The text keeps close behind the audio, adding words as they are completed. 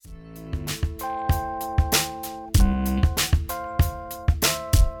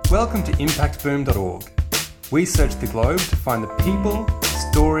Welcome to impactboom.org. We search the globe to find the people,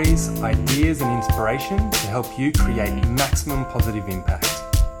 stories, ideas and inspiration to help you create maximum positive impact.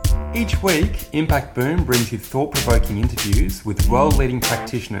 Each week, Impact Boom brings you thought-provoking interviews with world-leading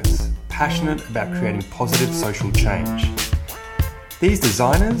practitioners passionate about creating positive social change. These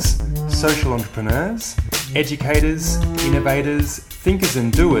designers, social entrepreneurs, educators, innovators, thinkers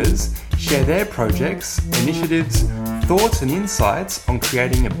and doers share their projects, initiatives, thoughts and insights on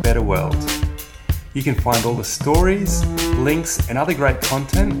creating a better world. You can find all the stories, links and other great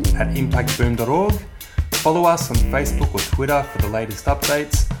content at impactboom.org. Follow us on Facebook or Twitter for the latest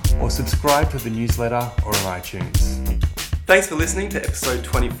updates, or subscribe to the newsletter or on iTunes. Thanks for listening to episode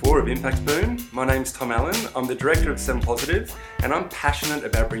 24 of Impact Boom. My name's Tom Allen. I'm the director of 7 Positive, and I'm passionate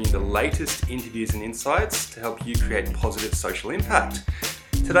about bringing the latest interviews and insights to help you create positive social impact.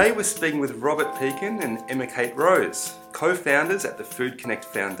 Today we're speaking with Robert Pekin and Emma Kate Rose, co-founders at the Food Connect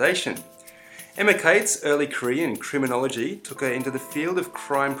Foundation. Emma Kate's early career in criminology took her into the field of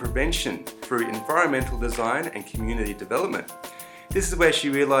crime prevention through environmental design and community development. This is where she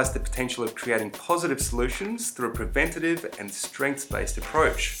realised the potential of creating positive solutions through a preventative and strengths-based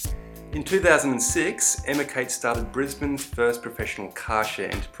approach. In 2006, Emma Kate started Brisbane's first professional car share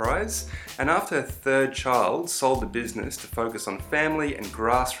enterprise, and after her third child, sold the business to focus on family and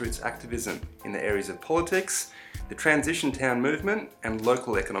grassroots activism in the areas of politics, the transition town movement, and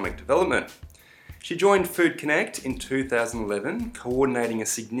local economic development. She joined Food Connect in 2011, coordinating a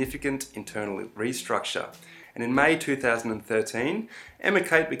significant internal restructure. And in May 2013, Emma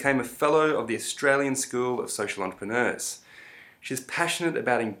Kate became a Fellow of the Australian School of Social Entrepreneurs. She's passionate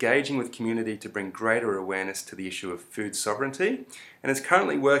about engaging with community to bring greater awareness to the issue of food sovereignty, and is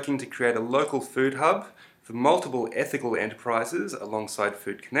currently working to create a local food hub for multiple ethical enterprises alongside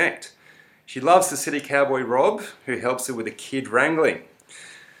Food Connect. She loves the city cowboy Rob, who helps her with the kid wrangling.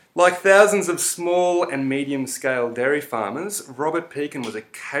 Like thousands of small and medium-scale dairy farmers, Robert Pekin was a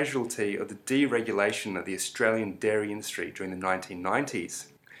casualty of the deregulation of the Australian dairy industry during the 1990s.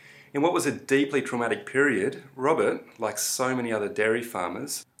 In what was a deeply traumatic period, Robert, like so many other dairy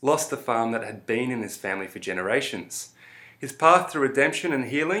farmers, lost the farm that had been in his family for generations. His path to redemption and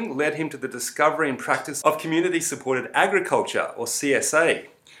healing led him to the discovery and practice of community-supported agriculture, or CSA.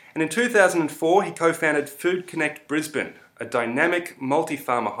 And in 2004, he co-founded Food Connect Brisbane, a dynamic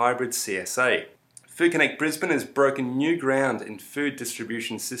multi-farmer hybrid CSA. Food Connect Brisbane has broken new ground in food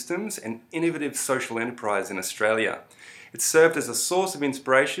distribution systems and innovative social enterprise in Australia. It's served as a source of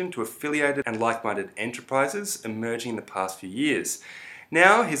inspiration to affiliated and like-minded enterprises emerging in the past few years.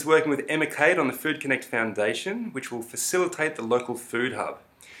 Now he's working with Emma Kate on the Food Connect Foundation, which will facilitate the local food hub.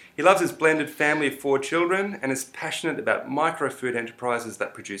 He loves his blended family of 4 children and is passionate about micro-food enterprises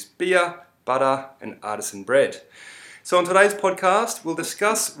that produce beer, butter and artisan bread. So on today's podcast, we'll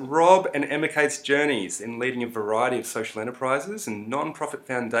discuss Rob and Emma Kate's journeys in leading a variety of social enterprises and non-profit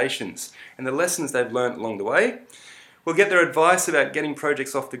foundations and the lessons they've learned along the way. We'll get their advice about getting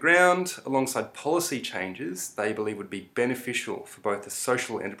projects off the ground alongside policy changes they believe would be beneficial for both the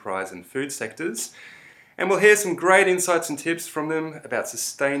social enterprise and food sectors. And we'll hear some great insights and tips from them about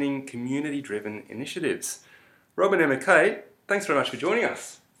sustaining community-driven initiatives. Rob and Emma Kate, thanks very much for joining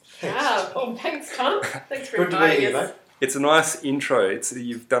us. Well, thanks, Tom. Thanks for Good to meet inviting you, us. mate. It's a nice intro.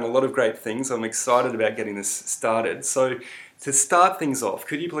 You've done a lot of great things. I'm excited about getting this started. So to start things off,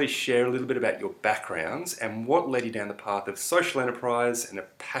 could you please share a little bit about your backgrounds and what led you down the path of social enterprise and a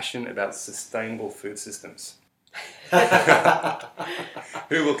passion about sustainable food systems?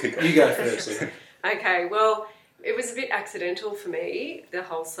 Who will kick off? You go first. Okay, well, it was a bit accidental for me, the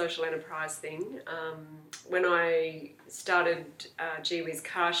whole social enterprise thing. When I started GWIZ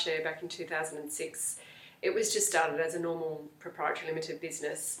Car Share back in 2006, it was just started as a normal proprietary limited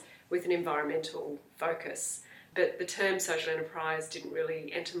business with an environmental focus. But the term social enterprise didn't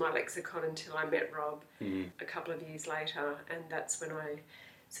really enter my lexicon until I met Rob a couple of years later, and that's when I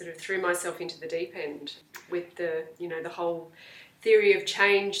sort of threw myself into the deep end with the whole theory of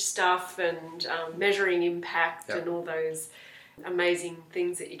change stuff and measuring impact and all those amazing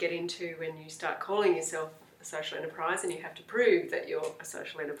things that you get into when you start calling yourself a social enterprise and you have to prove that you're a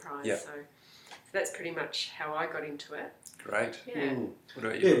social enterprise. So that's pretty much how I got into it. Great. Yeah. What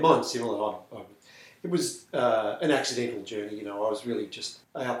about you? Yeah, mine's similar. It was an accidental journey. I was really just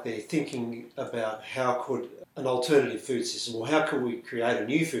out there thinking about how could an alternative food system, or how could we create a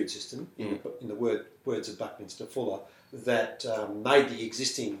new food system, in the words of Buckminster Fuller, that made the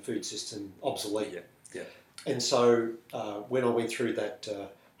existing food system obsolete. And so when I went through that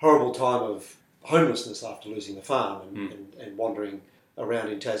horrible time of homelessness after losing the farm and wandering around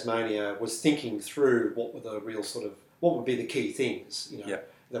in Tasmania, was thinking through what would be the key things,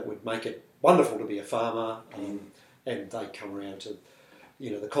 that would make it wonderful to be a farmer, and they come around to,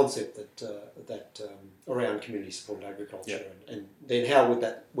 the concept that around community supported agriculture, and then how would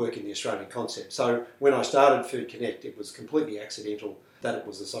that work in the Australian concept. So when I started Food Connect, it was completely accidental that it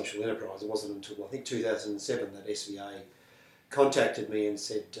was a social enterprise. It wasn't until I think 2007 that SVA contacted me and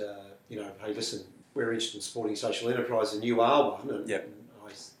said, hey, listen, we're interested in supporting social enterprise, and you are one. And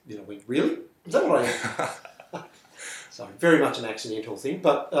I went, really? Is that what I am? So very much an accidental thing,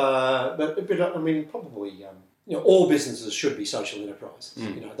 but I mean, probably all businesses should be social enterprises.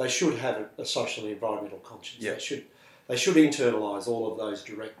 They should have a social and environmental conscience. They should internalise all of those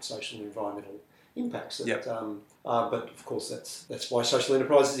direct social and environmental impacts. But of course, that's why social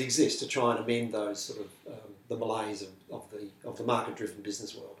enterprises exist, to try and amend those sort of the malaise of the market-driven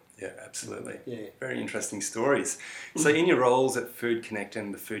business world. Yeah, absolutely. Yeah. Very interesting stories. So in your roles at Food Connect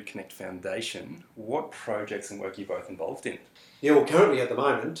and the Food Connect Foundation, what projects and work are you both involved in? Yeah, well, currently at the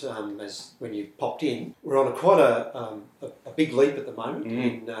moment, as when you popped in, we're on quite a big leap at the moment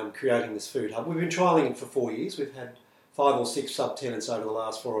in creating this food hub. We've been trialling it for 4 years. We've had 5 or 6 subtenants over the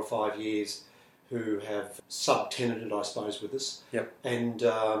last 4 or 5 years who have subtenanted, I suppose, with us. Yep.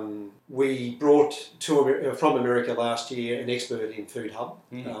 And we brought from America last year an expert in food hub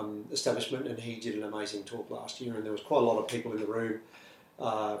establishment, and he did an amazing talk last year, and there was quite a lot of people in the room,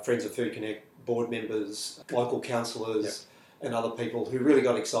 friends of Food Connect, board members, local councillors, and other people who really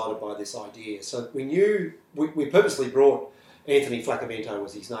got excited by this idea. So we knew, we purposely brought, Anthony Flaccavento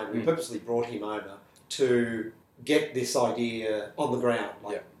was his name, we purposely brought him over to get this idea on the ground,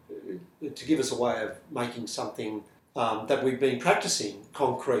 to give us a way of making something that we've been practicing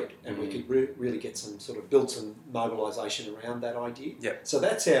concrete, and we could really get some sort of build some mobilisation around that idea. So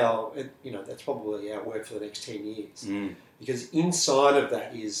that's that's probably our work for the next 10 years, because inside of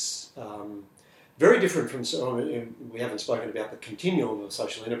that is very different from. We haven't spoken about the continuum of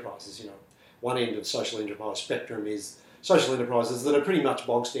social enterprises. One end of social enterprise spectrum is social enterprises that are pretty much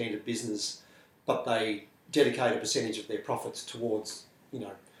bog standard business, but they dedicate a percentage of their profits towards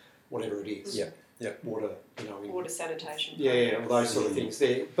whatever it is. Water, water sanitation. All those sort of things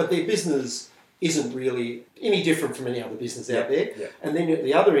there. But their business isn't really any different from any other business out there. And then at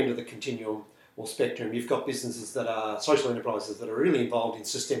the other end of the continuum or spectrum, you've got businesses that are social enterprises that are really involved in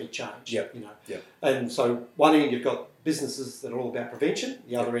systemic change. And so one end you've got businesses that are all about prevention.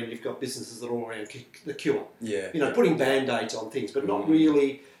 The other end you've got businesses that are all around the cure. Putting band-aids on things, but not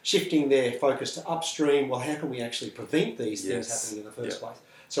really shifting their focus to upstream. Well, how can we actually prevent these things happening in the first place?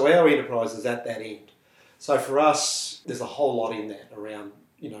 So our enterprise is at that end. So for us, there's a whole lot in that around,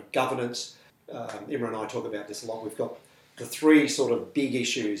 governance. Emma and I talk about this a lot. We've got the 3 sort of big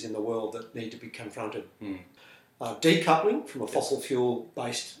issues in the world that need to be confronted. Decoupling from a fossil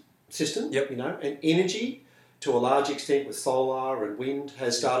fuel-based system, and energy to a large extent with solar and wind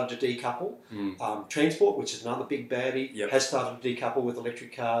has started to decouple. Transport, which is another big baddie, has started to decouple with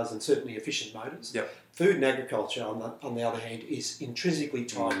electric cars and certainly efficient motors. Food and agriculture, on the other hand, is intrinsically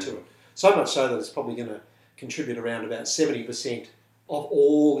tied to it. So much so that it's probably going to contribute around about 70% of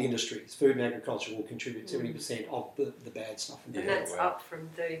all industries. Food and agriculture will contribute 70% of the bad stuff. And that's up from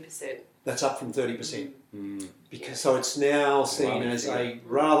 30%. That's up from 30%. Because so it's now seen as a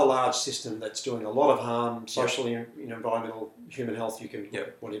rather large system that's doing a lot of harm, socially, environmental, human health, you can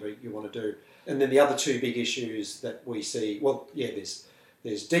whatever you want to do. And then the other 2 big issues that we see,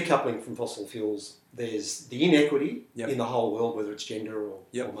 there's decoupling from fossil fuels, there's the inequity in the whole world, whether it's gender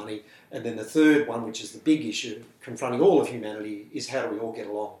or money, and then the third one, which is the big issue confronting all of humanity, is how do we all get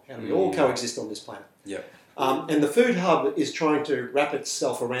along? How do we all coexist on this planet? And the Food Hub is trying to wrap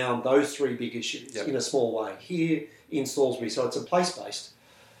itself around those 3 big issues in a small way here in Salisbury. So it's a place-based.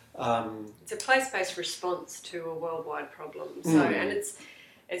 It's a place-based response to a worldwide problem. So and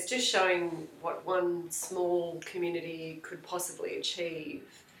it's just showing what one small community could possibly achieve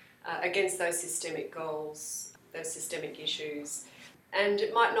against those systemic goals, those systemic issues. And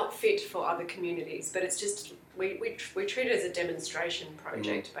it might not fit for other communities, but it's just, we treat it as a demonstration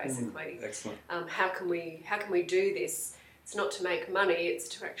project, basically. Excellent. How can we do this? It's not to make money, it's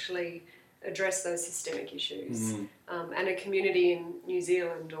to actually address those systemic issues. And a community in New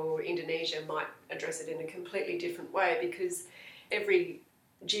Zealand or Indonesia might address it in a completely different way, because every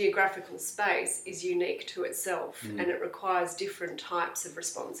geographical space is unique to itself and it requires different types of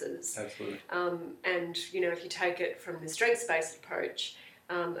responses. Absolutely. And, if you take it from the strengths-based approach,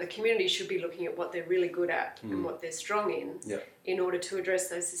 a community should be looking at what they're really good at and what they're strong in order to address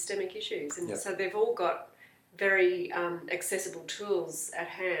those systemic issues. And so they've all got very accessible tools at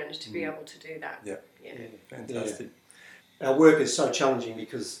hand to be able to do that. Fantastic. Our work is so challenging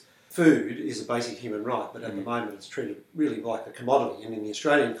because food is a basic human right, but at the moment it's treated really like a commodity, and in the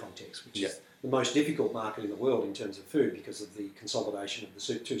Australian context, which is the most difficult market in the world in terms of food because of the consolidation of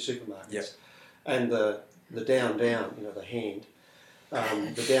the two supermarkets and the down, the hand,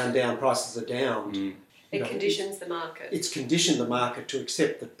 the down prices are down. It conditions the market. It's conditioned the market to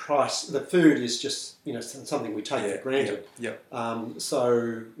accept the price. The food is just something we take for granted.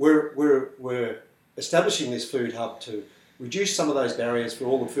 So we're establishing this food hub to reduce some of those barriers for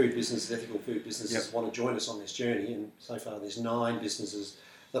all the food businesses, ethical food businesses want to join us on this journey. And so far, there's 9 businesses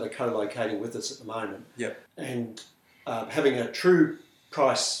that are co-locating with us at the moment. And having a true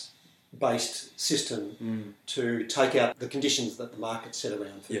price-based system to take out the conditions that the market set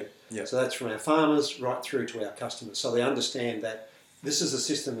around food. So that's from our farmers right through to our customers. So they understand that this is a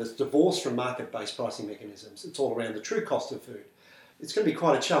system that's divorced from market-based pricing mechanisms. It's all around the true cost of food. It's going to be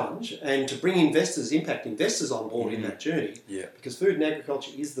quite a challenge, and to bring impact investors on board in that journey, because food and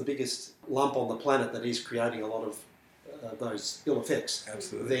agriculture is the biggest lump on the planet that is creating a lot of those ill effects.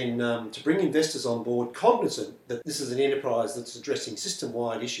 Then to bring investors on board, cognizant that this is an enterprise that's addressing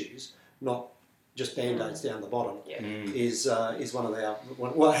system-wide issues, not just band-aids down the bottom, is one of our...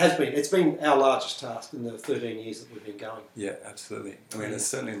 it's been our largest task in the 13 years that we've been going. Yeah, absolutely. I mean, there's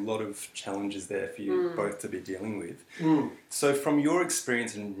certainly a lot of challenges there for you both to be dealing with. So from your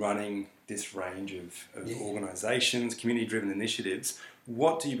experience in running this range of organisations, community-driven initiatives,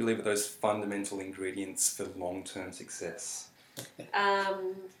 what do you believe are those fundamental ingredients for long-term success?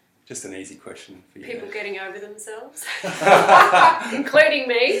 Just an easy question for you. People getting over themselves, including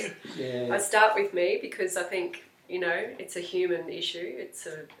me. I start with me because I think, it's a human issue. It's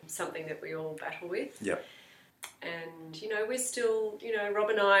something that we all battle with. And, we're still, Rob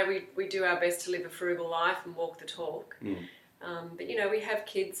and I, we do our best to live a frugal life and walk the talk. But, we have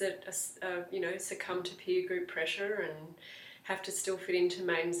kids that, succumb to peer group pressure and have to still fit into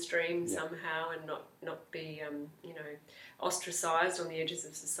mainstream somehow and not be, ostracised on the edges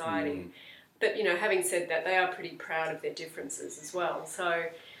of society. But, having said that, they are pretty proud of their differences as well. So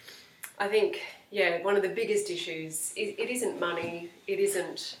I think, one of the biggest issues, it isn't money, it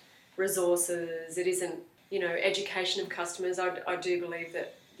isn't resources, it isn't, education of customers. I do believe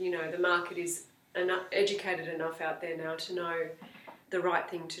that, the market is educated enough out there now to know the right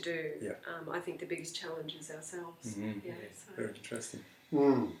thing to do. I think the biggest challenge is ourselves. Very interesting.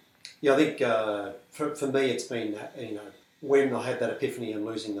 I think for me it's been, when I had that epiphany and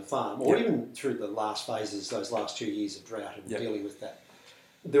losing the farm, or even through the last phases, those last 2 years of drought and dealing with that,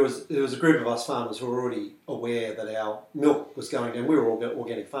 there was a group of us farmers who were already aware that our milk was going down. We were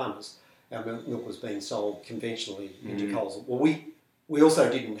organic farmers. Our milk was being sold conventionally into Coles. Well, we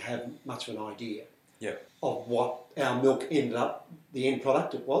also didn't have much of an idea of what our milk ended up, the end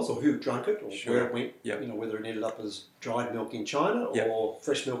product it was, or who drank it, or where it went, whether it ended up as dried milk in China or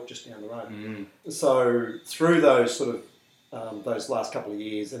fresh milk just down the road. So through those sort of those last couple of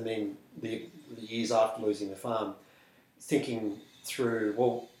years, and then the years after losing the farm, thinking through,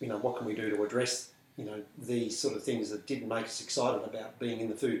 what can we do to address, these sort of things that didn't make us excited about being in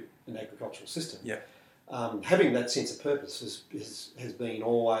the food and agricultural system. Having that sense of purpose has been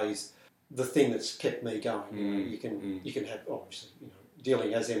always the thing that's kept me going. You can have, obviously,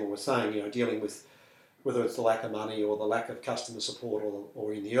 dealing, as Emma was saying, dealing with whether it's the lack of money or the lack of customer support,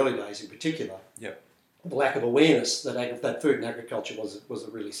 or in the early days in particular, the lack of awareness that food and agriculture was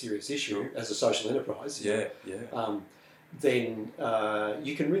a really serious issue as a social enterprise. Then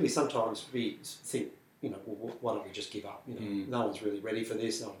you can really sometimes think, why don't we just give up? No one's really ready for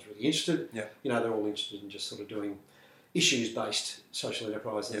this. No one's really interested. They're all interested in just sort of doing issues-based social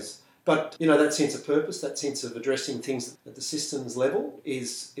enterprises. But that sense of purpose, that sense of addressing things at the systems level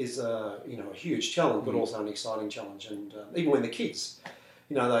is a huge challenge, but also an exciting challenge. And even when the kids,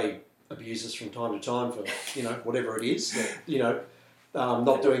 they abuse us from time to time for whatever it is,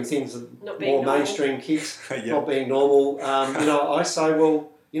 not doing things that more mainstream kids, not being normal. I say,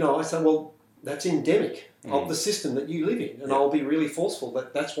 well, that's endemic of the system that you live in, and I'll be really forceful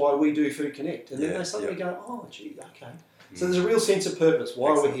that's why we do Food Connect. And then they suddenly go, oh, gee, okay. So there's a real sense of purpose,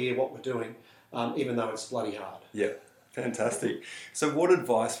 why we're here, what we're doing, even though it's bloody hard. Fantastic. So what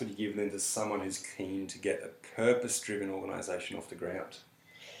advice would you give then to someone who's keen to get a purpose-driven organisation off the ground?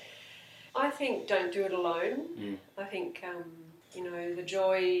 I think don't do it alone. I think, the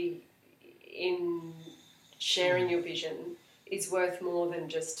joy in sharing your vision is worth more than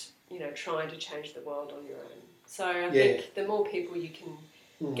just, trying to change the world on your own. So I think the more people you can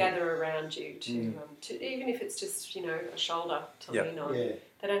gather around you to even if it's just, a shoulder to lean on, they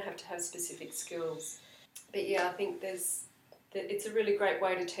don't have to have specific skills. But I think it's a really great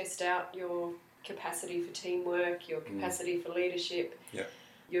way to test out your capacity for teamwork, your capacity for leadership.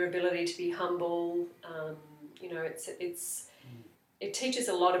 your ability to be humble. It teaches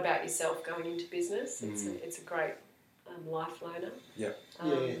a lot about yourself going into business. It's a great life learner. Yeah.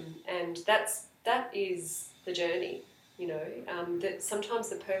 And that is the journey. That sometimes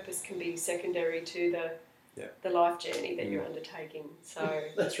the purpose can be secondary to the life journey that you're undertaking. So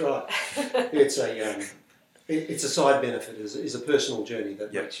that's right. It's a side benefit. Is a personal journey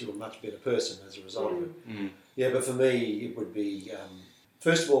that makes you a much better person as a result of it. Yeah, but for me, it would be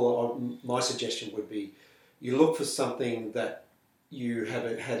first of all, my suggestion would be you look for something that you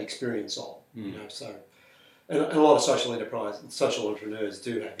haven't had experience of. So. And a lot of social entrepreneurs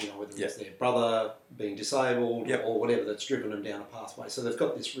do have, whether it's their brother being disabled or whatever that's driven them down a pathway. So they've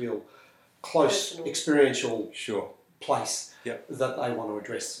got this real close experiential place that they want to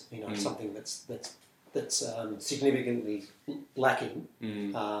address. Something that's significantly lacking,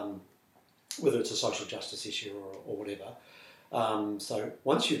 whether it's a social justice issue or whatever. So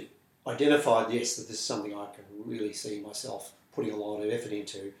once you've identified, that this is something I can really see myself putting a lot of effort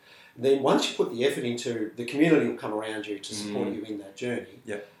into. Then once you put the effort into, the community will come around you to support you in that journey.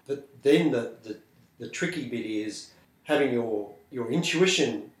 Yeah. But then the tricky bit is having your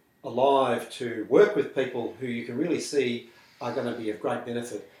intuition alive to work with people who you can really see are going to be of great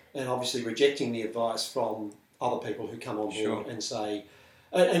benefit, and obviously rejecting the advice from other people who come on board and say,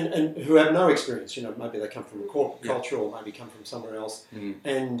 and who have no experience. Maybe they come from a corporate culture or maybe come from somewhere else,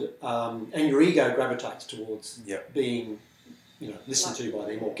 and your ego gravitates towards being listened to by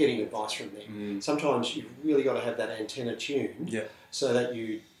them or getting advice from them. Sometimes you've really got to have that antenna tuned so that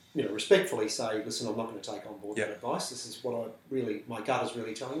you respectfully say, listen, I'm not going to take on board that advice. This is what my gut is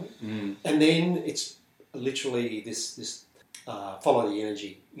really telling me. And then it's literally this follow the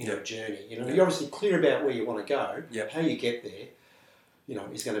energy journey. You're obviously clear about where you want to go. How you get there,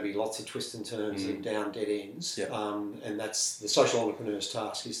 is going to be lots of twists and turns and down dead ends. And that's the social entrepreneur's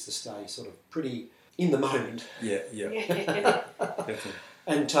task, is to stay sort of pretty in the moment. Definitely.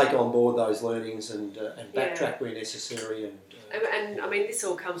 And take on board those learnings and backtrack where necessary. And I mean, this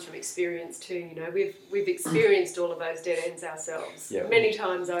all comes from experience too. We've experienced all of those dead ends ourselves many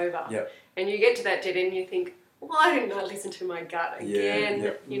times over. And you get to that dead end and you think, why didn't I listen to my gut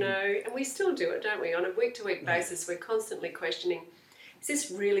again? And we still do it, don't we? On a week-to-week basis, we're constantly questioning, is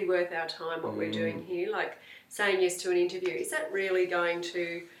this really worth our time, what we're doing here? Like saying yes to an interview, is that really going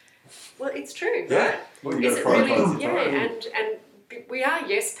to... Well, it's true, right? Well, is it really? And we are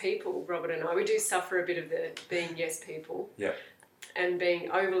yes people, Robert and I. We do suffer a bit of the being yes people. And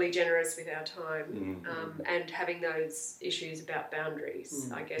being overly generous with our time, and having those issues about boundaries,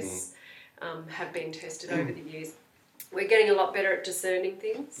 I guess, have been tested over the years. We're getting a lot better at discerning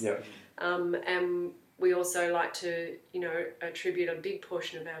things. And we also like to, attribute a big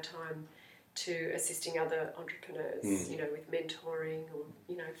portion of our time to assisting other entrepreneurs, with mentoring or,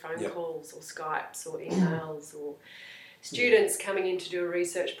 phone calls or Skypes or emails or students coming in to do a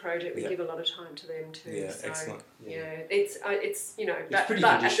research project. We give a lot of time to them too. Yeah, so, excellent. It's but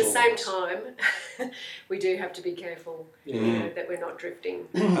at the same time, we do have to be careful, that we're not drifting.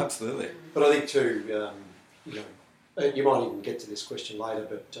 Absolutely. But I think too, you might even get to this question later,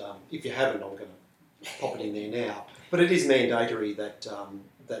 but if you haven't, I'm going to pop it in there now. But it is mandatory that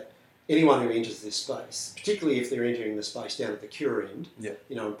anyone who enters this space, particularly if they're entering the space down at the cure end,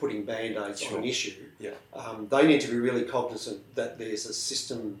 and putting band-aids on an issue, they need to be really cognizant that there's a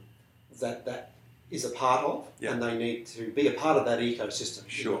system that is a part of, and they need to be a part of that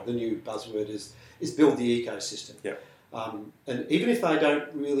ecosystem. The new buzzword is build the ecosystem. And even if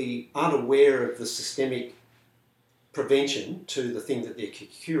they aren't aware of the systemic prevention to the thing that they're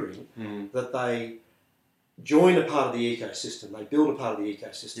curing, that they join a part of the ecosystem, they build a part of the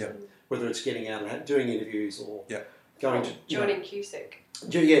ecosystem, whether it's getting out and doing interviews or going to... Joining QSEC.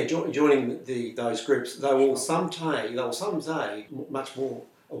 Joining those groups. They will someday much more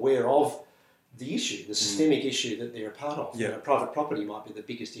aware of the issue, the systemic issue that they're a part of. Private property might be the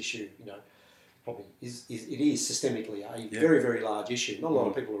biggest issue, probably it is systemically a very, very large issue. Not a lot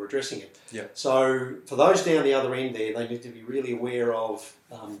of people are addressing it. So for those down the other end there, they need to be really aware of...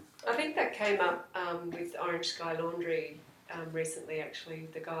 I think that came up with Orange Sky Laundry recently, actually,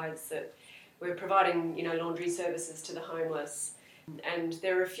 the guys that were providing, laundry services to the homeless. And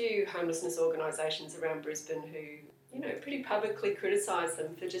there are a few homelessness organisations around Brisbane who, pretty publicly criticise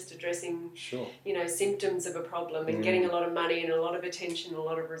them for just addressing, symptoms of a problem and getting a lot of money and a lot of attention and a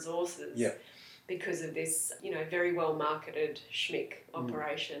lot of resources because of this, very well marketed schmick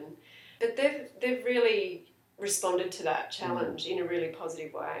operation. But they've really responded to that challenge in a really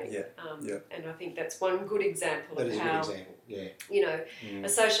positive way. And I think that's one good example of how, a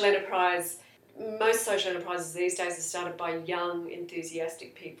social enterprise most social enterprises these days are started by young,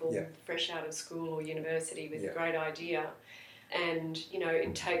 enthusiastic people fresh out of school or university with a great idea. And,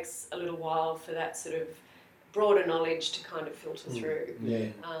 it takes a little while for that sort of broader knowledge to kind of filter through.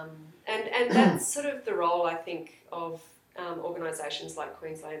 And that's sort of the role, I think, of organisations like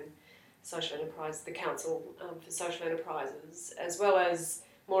Queensland Social Enterprise, the Council for Social Enterprises, as well as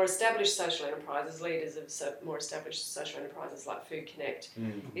more established social enterprises, leaders of more established social enterprises like Food Connect,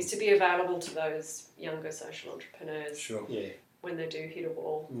 is to be available to those younger social entrepreneurs when they do hit a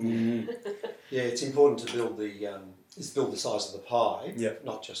wall. It's important to build the size of the pie,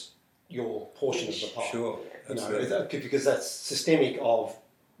 not just your portion of the pie. Sure, because that's systemic of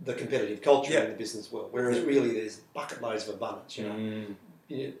the competitive culture in the business world. Whereas really, there's bucket loads of abundance.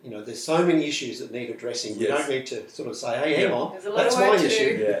 There's so many issues that need addressing. You don't need to sort of say, "Hey, hang on, that's my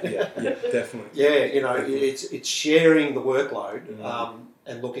issue." Definitely. It's sharing the workload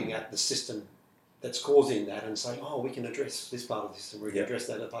and looking at the system that's causing that, and saying, "Oh, we can address this part of the system. We can address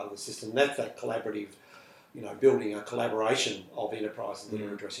that part of the system." That's that collaborative. Building a collaboration of enterprises that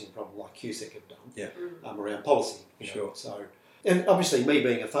are addressing a problem like QSEC have done around policy. So, and obviously, me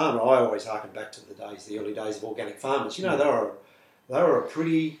being a farmer, I always harken back to the early days of organic farmers. They were a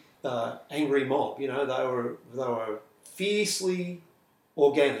pretty angry mob. They were fiercely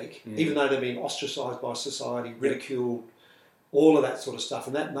organic, even though they'd been ostracised by society, ridiculed, all of that sort of stuff,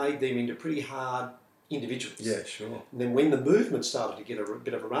 and that made them into pretty hard individuals. Yeah, sure. And then when the movement started to get a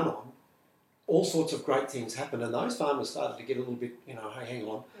bit of a run on, all sorts of great things happened, and those farmers started to get a little bit, hey, hang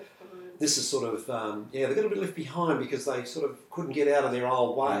on, this is sort of, they got a bit left behind because they sort of couldn't get out of their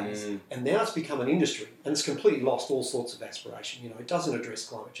old ways, and now it's become an industry, and it's completely lost all sorts of aspiration. It doesn't address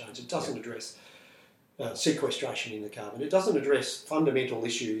climate change, it doesn't address sequestration in the carbon, it doesn't address fundamental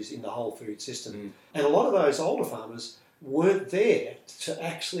issues in the whole food system, and a lot of those older farmers weren't there to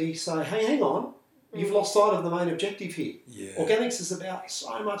actually say, hey, hang on, you've lost sight of the main objective here. Organics is about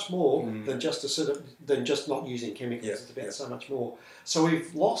so much more than just not using chemicals. It's about so much more. So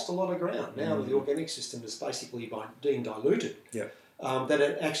we've lost a lot of ground now that the organic system is basically being diluted. That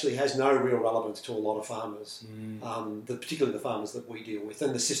it actually has no real relevance to a lot of farmers, particularly the farmers that we deal with,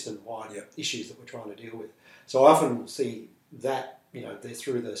 and the system-wide issues that we're trying to deal with. So I often see that they're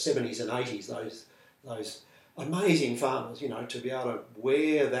through the 70s and 80s, those amazing farmers, to be able to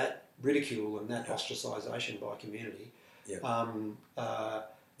wear that ridicule and that ostracisation by community,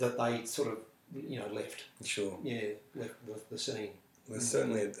 that they sort of, left. Sure. Left the scene. There's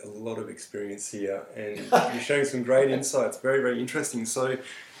certainly a lot of experience here, and you're showing some great insights. Very, very interesting. So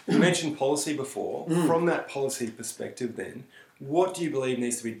you mentioned policy before. From that policy perspective then, what do you believe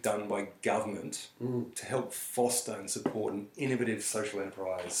needs to be done by government to help foster and support an innovative social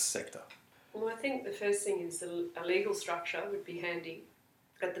enterprise sector? Well, I think the first thing is a legal structure would be handy.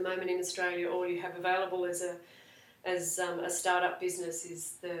 At the moment in Australia, all you have available as a startup business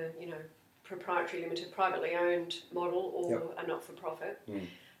is the proprietary limited privately owned model or a not-for-profit.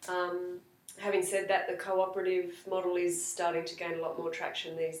 Having said that, the cooperative model is starting to gain a lot more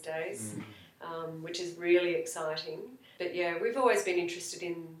traction these days, which is really exciting. But we've always been interested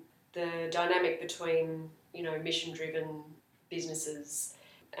in the dynamic between mission-driven businesses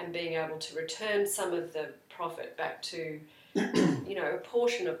and being able to return some of the profit back to a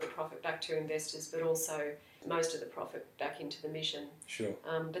portion of the profit back to investors, but also most of the profit back into the mission. Sure.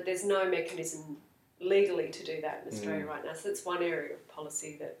 But there's no mechanism legally to do that in Australia right now. So that's one area of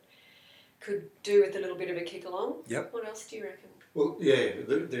policy that could do with a little bit of a kick along. Yep. What else do you reckon? Well,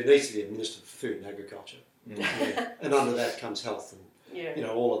 there needs to be a Minister for Food and Agriculture. And under that comes health and,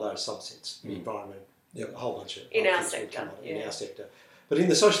 all of those subsets, the environment, a whole bunch of in our sector. In our sector. But in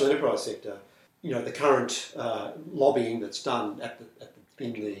the social enterprise sector, the current lobbying that's done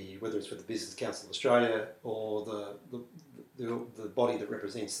whether it's with the Business Council of Australia or the body that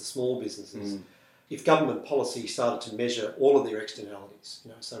represents the small businesses, if government policy started to measure all of their externalities,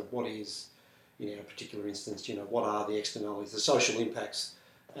 so what is, in our particular instance, what are the externalities, the social impacts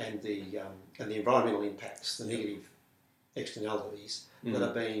and the environmental impacts, the negative externalities that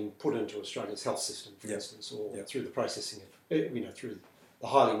are being put into Australia's health system, for instance, or through the processing of, through the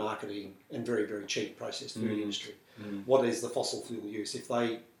highly marketing and very, very cheap processed food industry. What is the fossil fuel use? If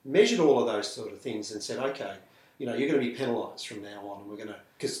they measured all of those sort of things and said, okay, you're going to be penalised from now on, and we're going to,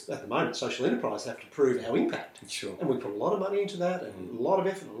 because at the moment social enterprise have to prove our impact. Sure. And we put a lot of money into that and a lot of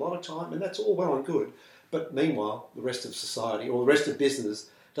effort and a lot of time, and that's all well and good. But meanwhile, the rest of society or the rest of business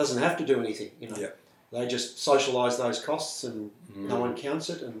doesn't have to do anything. They just socialise those costs and no one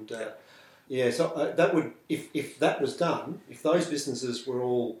counts it. And so that would, if that was done, if those businesses were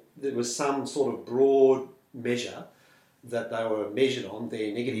all, there was some sort of broad measure that they were measured on,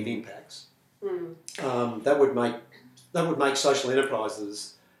 their negative impacts, that would make social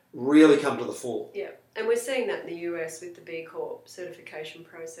enterprises really come to the fore. Yeah, and we're seeing that in the US with the B Corp certification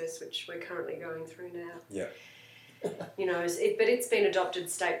process, which we're currently going through now. Yeah. You know, but it's been adopted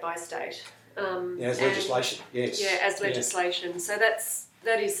state by state. As legislation, yes. Yeah, as legislation. So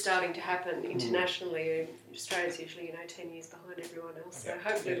that is starting to happen internationally. Australia's usually 10 years behind everyone else. So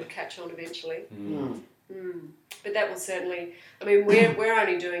hopefully it'll catch on eventually. But that will certainly. I mean, we're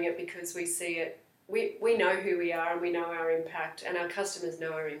only doing it because we see it. We know who we are and we know our impact, and our customers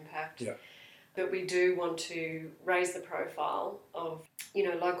know our impact. Yeah. But we do want to raise the profile of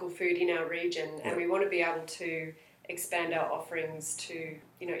local food in our region, and we want to be able to expand our offerings to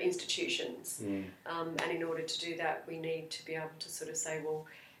institutions. And in order to do that, we need to be able to sort of say, well,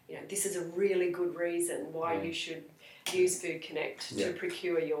 this is a really good reason why you should use Food Connect to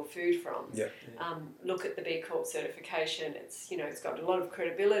procure your food from. Look at the B Corp certification. It's it's got a lot of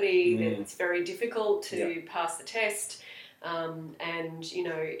credibility. It's very difficult to pass the test, and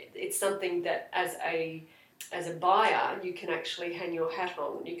it's something that as a buyer you can actually hang your hat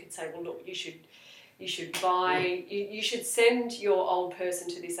on. You could say, well, look, you should buy. You should send your old person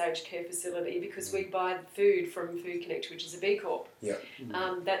to this aged care facility because we buy the food from Food Connect, which is a B Corp.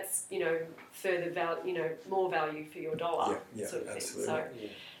 That's further more value for your dollar, sort of absolutely. thing.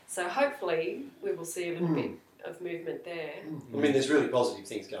 So hopefully we will see a little bit of movement there. I mean, there's really positive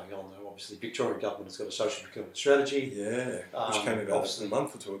things going on though. Obviously, Victorian government has got a social procurement strategy. Which came about a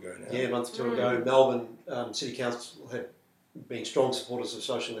month or two ago now. Yeah, a month or two ago. Melbourne City Council had been strong supporters of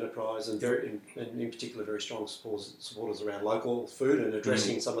social enterprise and in particular very strong supporters around local food and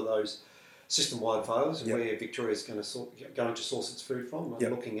addressing some of those system-wide failures where Victoria is going to source its food from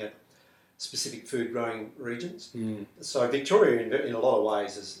and looking at specific food growing regions. So Victoria in a lot of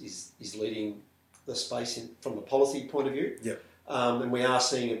ways is leading the space from a policy point of view. And we are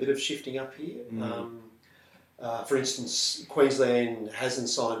seeing a bit of shifting up here. For instance, Queensland hasn't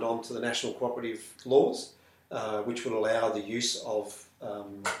signed on to the national cooperative laws, which will allow the use of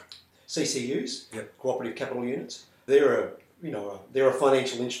CCUs, cooperative capital units. They're a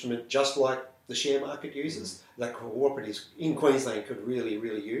financial instrument just like the share market uses that cooperatives in Queensland could really,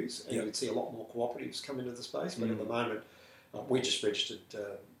 really use, and you'd see a lot more cooperatives come into the space. But at the moment, we just registered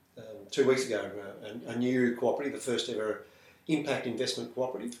 2 weeks ago a new cooperative, the first ever impact investment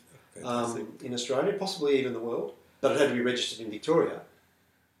cooperative in Australia, possibly even the world. But it had to be registered in Victoria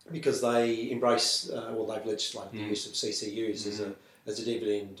because they embrace, they've legislated the use of CCUs as a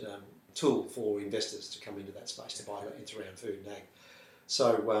dividend tool for investors to come into that space to buy into around food and ag.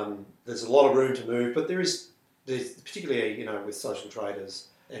 So there's a lot of room to move, but there's particularly with social traders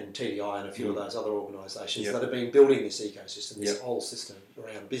and TDI and a few of those other organisations that have been building this ecosystem, this whole system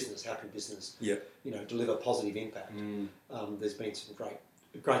around business. How can business deliver positive impact? There's been some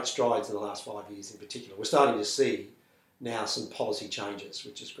great strides in the last 5 years in particular. We're starting to see now some policy changes,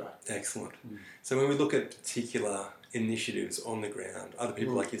 which is great. Excellent. So when we look at particular initiatives on the ground, other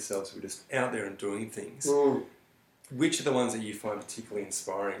people like yourselves who are just out there and doing things, which are the ones that you find particularly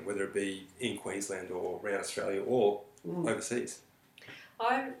inspiring, whether it be in Queensland or around Australia or overseas?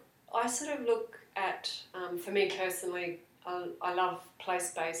 I sort of look at, for me personally, I love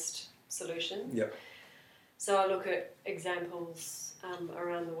place-based solutions. So I look at examples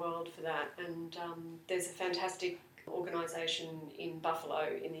around the world for that, and there's a fantastic organisation in Buffalo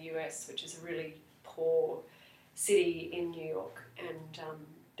in the US, which is a really poor city in New York, and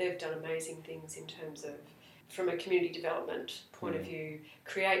they've done amazing things in terms of, from a community development point of view,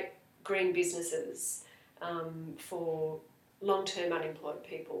 create green businesses for long-term unemployed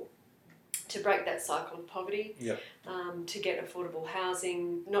people, to break that cycle of poverty, to get affordable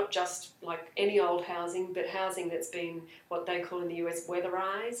housing, not just like any old housing, but housing that's been what they call in the US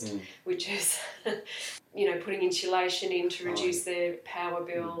weatherized, which is putting insulation in to reduce their power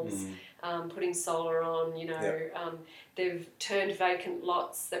bills, putting solar on, they've turned vacant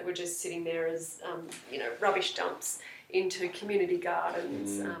lots that were just sitting there as rubbish dumps into community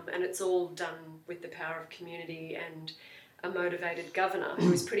gardens, and it's all done with the power of community and a motivated governor who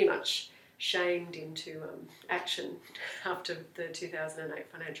was pretty much shamed into action after the 2008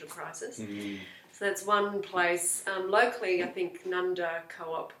 financial crisis. So that's one place. Locally, I think Nunda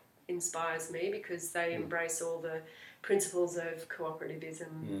Co-op inspires me because they embrace all the principles of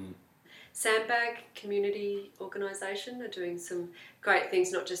cooperativism. Sandbag Community Organisation are doing some great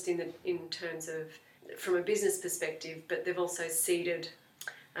things, not just in terms of from a business perspective, but they've also seeded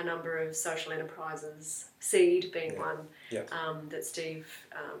a number of social enterprises, Seed being one, that Steve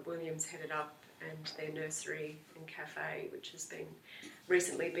Williams headed up, and their nursery and cafe, which has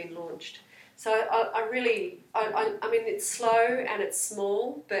recently been launched. So I mean, it's slow and it's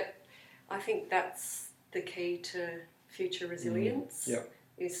small, but I think that's the key to future resilience.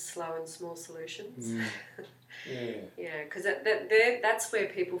 Is slow and small solutions. Yeah, because that's where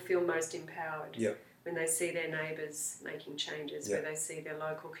people feel most empowered. When they see their neighbours making changes, where they see their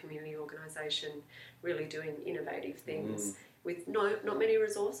local community organisation really doing innovative things with not many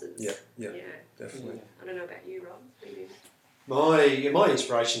resources. Yeah, definitely. I don't know about you, Rob. Maybe. My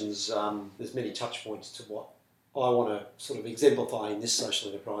inspirations, there's many touch points to what I want to sort of exemplify in this social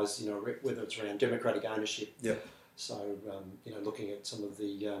enterprise, you know, whether it's around democratic ownership. So, you know, looking at some of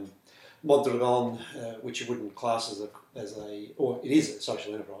the Mondragon, which you wouldn't class or it is a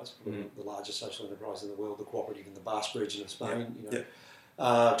social enterprise, the largest social enterprise in the world, the cooperative in the Basque region of Spain, you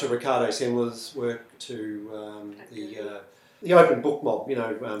know, to Ricardo Semler's work, to the open book mob, you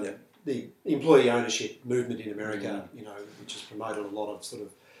know, the employee ownership movement in America, you know, which has promoted a lot of sort of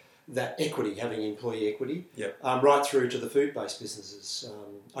that equity, having employee equity, right through to the food-based businesses.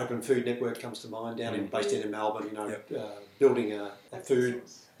 Open Food Network comes to mind, based in Melbourne, you know, building a food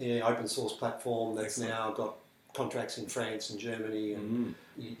open source platform that's now got contracts in France and Germany and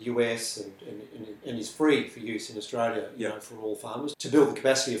US and is free for use in Australia, you know, for all farmers, to build the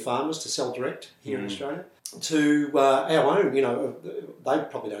capacity of farmers to sell direct here in Australia. To our own, you know, they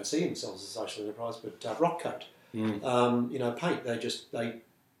probably don't see themselves as a social enterprise, but Rockcoat, you know, paint, they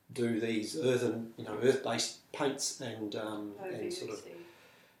do these earth-based paints and sort of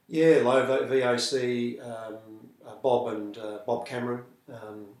low VOC, Bob Cameron,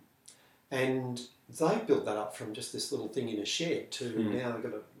 and they built that up from just this little thing in a shed to now they've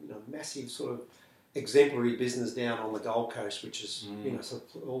got a massive sort of exemplary business down on the Gold Coast, which is you know, so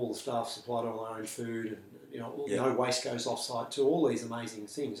all the staff supplied all their own food, and you know, no waste goes off site, to all these amazing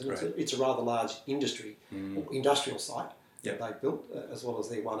things, and it's a rather large industry or industrial site that they built, as well as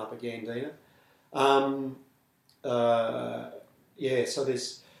their one up at Yandina. So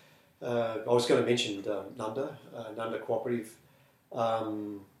there's. I was going to mention Nunda Cooperative.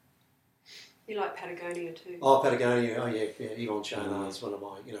 You like Patagonia too? Oh, Patagonia! Oh yeah. Yvon Chouinard is one of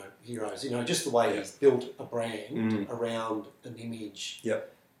my heroes. You know, just the way he's built a brand around an image,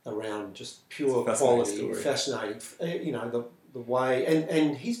 around just pure quality, fascinating. You know, the way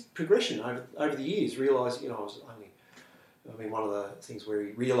and his progression over the years. Realised, you know, one of the things where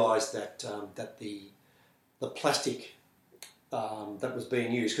he realised that that the plastic that was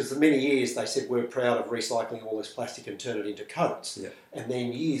being used, because for many years they said we're proud of recycling all this plastic and turn it into coats, and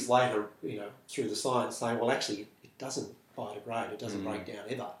then years later, you know, through the science saying, well, actually it doesn't biodegrade, it doesn't break down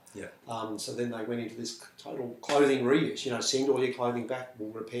ever. So then they went into this total clothing reuse. You know, send all your clothing back,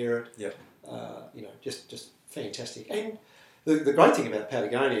 we'll repair it. You know, just fantastic. And the great thing about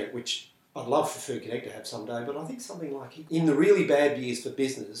Patagonia, which I'd love for Food Connect to have someday, but I think something like in the really bad years for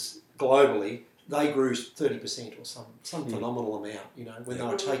business globally, they grew 30% or some phenomenal amount. You know, when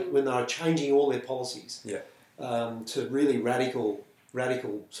they were changing all their policies to really radical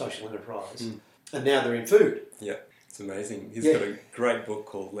social enterprise, and now they're in food. It's amazing. He's got a great book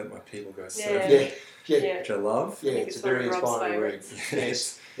called "Let My People Go Surfing," which I love. It's a very inspiring read.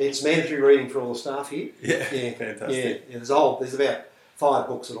 It's mandatory reading for all the staff here. Fantastic. There's about 5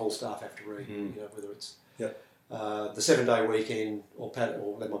 books that all staff have to read. You know, whether it's the 7-day weekend or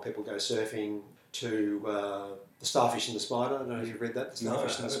Let My People Go Surfing, to The Starfish and the Spider. I don't know if you've read that, The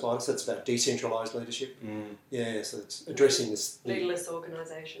Starfish and the Spider. So that's about decentralised leadership. So it's addressing this... Leaderless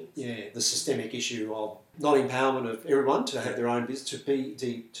organisations. The systemic issue of non-empowerment of everyone to have their own business,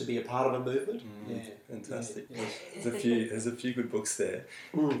 to be a part of a movement. Fantastic. There's a few good books there.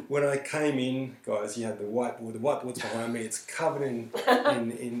 When I came in, guys, you had the whiteboard. The whiteboard's behind me. It's covered in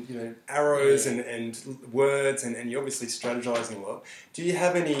you know, arrows and words, and you're obviously strategizing a lot. Do you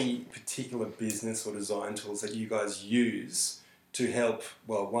have any particular business or design tools that you guys use to help,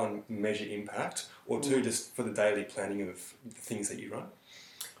 well, one, measure impact, or two, just for the daily planning of the things that you run?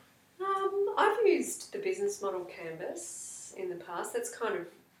 I've used the business model canvas in the past. That's kind of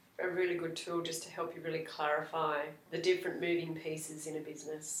a really good tool just to help you really clarify the different moving pieces in a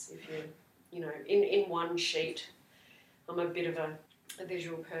business. If you're, you know, in one sheet. I'm a bit of a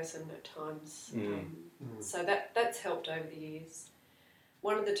visual person at times. So that's helped over the years.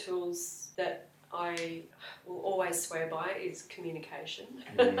 One of the tools that I will always swear by is communication.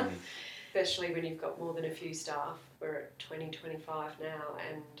 Especially when you've got more than a few staff. We're at 25 now,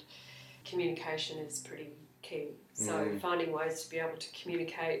 and communication is pretty key. So finding ways to be able to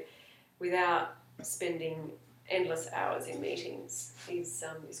communicate without spending endless hours in meetings is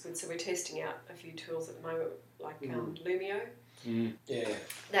good. So we're testing out a few tools at the moment, like Lumio.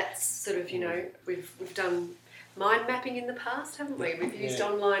 That's sort of, you know, we've done mind mapping in the past, haven't we? We've used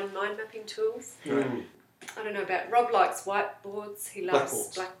online mind mapping tools. I don't know about Rob likes whiteboards. He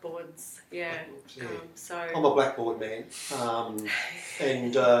loves blackboards. Yeah. Blackboards, yeah. So I'm a blackboard man,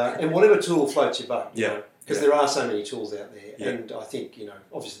 and whatever tool floats your boat. Because there are so many tools out there, and I think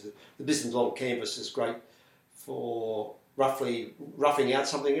obviously the business model canvas is great for roughing out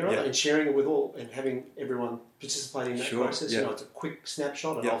something and sharing it with all, and having everyone participate in that process. It's a quick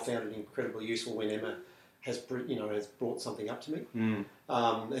snapshot, and I found it incredibly useful when Emma has brought something up to me.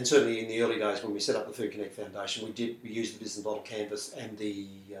 And certainly in the early days when we set up the Food Connect Foundation, we used the business model canvas and the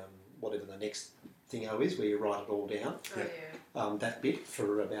whatever the next thing is, where you write it all down. That bit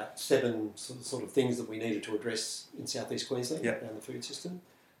for about 7 sort of things that we needed to address in Southeast Queensland around the food system.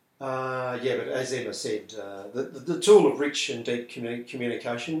 But as Emma said, the tool of rich and deep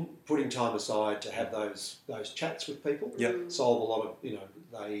communication, putting time aside to have those chats with people, solve a lot of,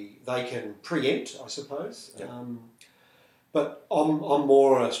 they can preempt, I suppose. But I'm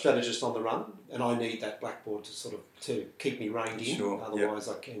more a strategist on the run, and I need that blackboard to keep me reined in. Otherwise,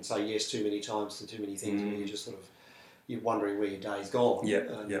 I can say yes too many times to too many things where you just you're wondering where your day's gone.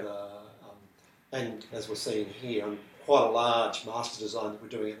 And as we're seeing here, quite a large master design that we're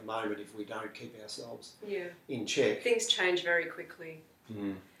doing at the moment if we don't keep ourselves in check. Things change very quickly.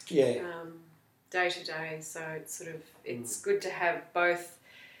 Day to day, so it's good to have both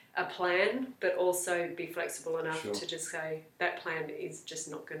a plan but also be flexible enough to just say that plan is just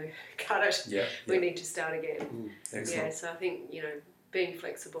not going to cut it. We need to start again. So I think being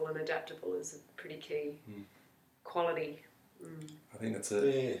flexible and adaptable is a pretty key quality. I think that's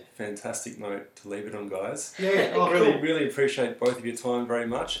a fantastic note to leave it on, guys. Really appreciate both of your time very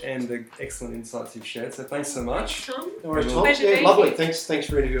much and the excellent insights you've shared. So thanks so much. Tom. No worries, Tom. Lovely. Thanks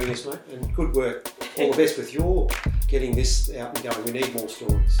for interviewing us, mate, and good work. All the best with your getting this out and going. We need more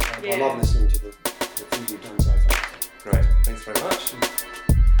stories. I love listening to the few you've done so far. Great. Thanks very much.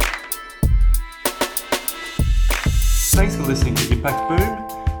 Thanks for listening to Impact Boom.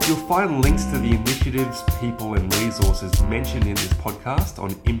 You'll find links to the initiatives, people and resources mentioned in this podcast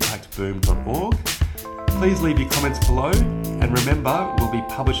on impactboom.org. Please leave your comments below, and remember, we'll be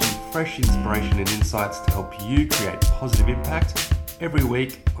publishing fresh inspiration and insights to help you create positive impact every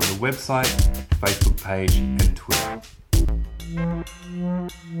week on the website, Facebook page and Twitter.